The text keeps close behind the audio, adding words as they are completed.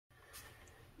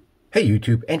Hey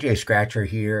YouTube, NJ Scratcher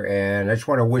here, and I just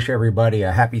want to wish everybody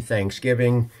a happy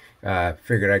Thanksgiving.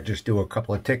 Figured I'd just do a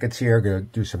couple of tickets here. Gonna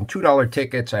do some $2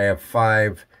 tickets. I have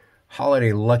 5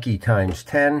 Holiday Lucky times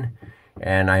 10,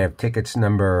 and I have tickets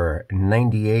number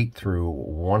 98 through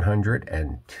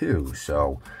 102.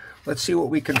 So let's see what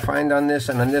we can find on this.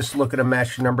 And on this, look at a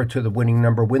match number to the winning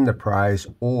number, win the prize,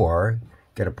 or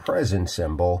get a present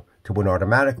symbol to win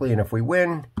automatically. And if we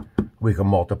win, we can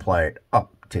multiply it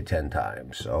up to 10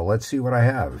 times. So let's see what I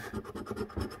have.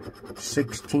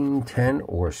 16, 10,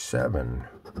 or 7,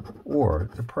 or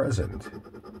the present.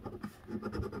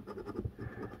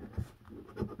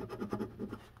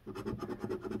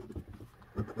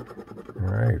 All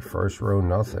right, first row,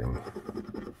 nothing.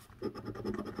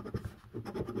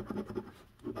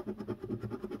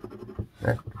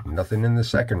 Nothing in the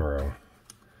second row.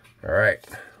 All right,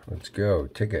 let's go.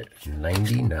 Ticket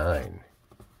 99.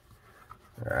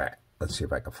 All right. Let's see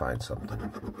if I can find something.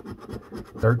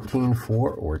 13, 4,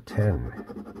 or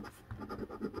 10.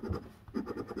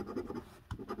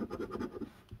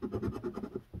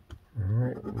 All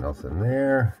right, nothing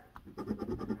there.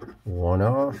 1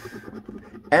 off.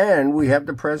 And we have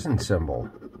the present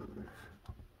symbol.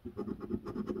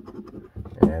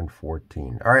 And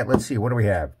 14. All right, let's see. What do we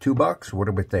have? $2? What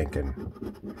are we thinking?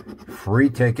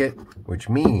 Free ticket, which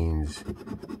means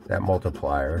that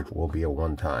multiplier will be a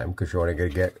one-time because you're only going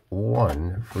to get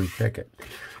 1 free ticket.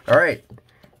 All right,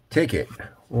 ticket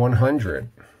 100.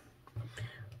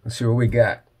 Let's see what we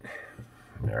got.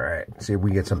 All right, see if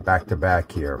we get some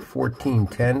back-to-back here. 14,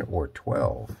 10, or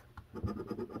 12.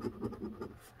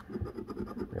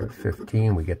 At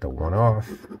 15, we get the 1 off.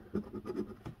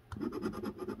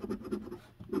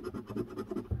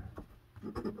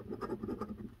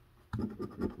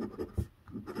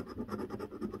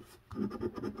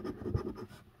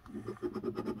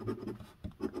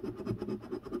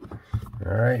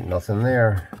 All right, nothing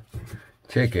there.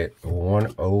 Ticket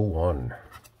 101.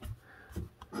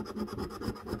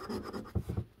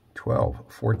 12,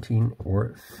 14,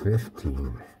 or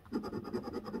 15.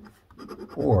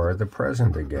 Or the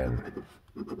present again.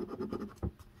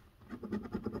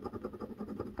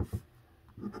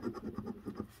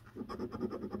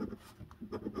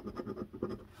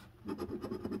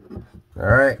 All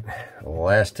right,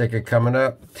 last ticket coming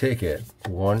up. Ticket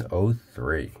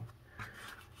 103.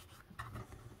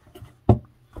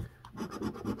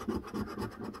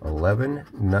 11,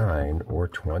 9, or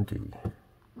 20.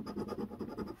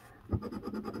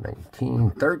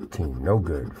 19, 13, no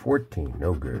good. 14,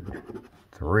 no good.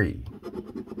 3,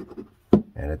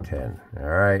 and a 10. All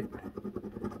right,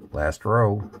 last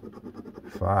row.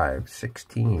 5,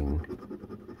 16,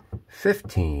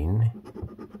 15,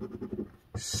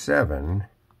 7,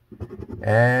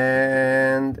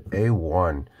 and a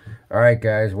 1. All right,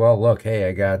 guys. Well, look, hey,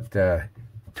 I got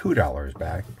 $2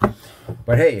 back.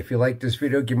 But hey, if you like this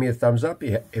video, give me a thumbs up.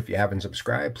 If you haven't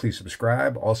subscribed, please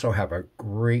subscribe. Also, have a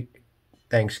great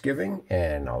Thanksgiving,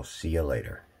 and I'll see you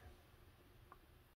later.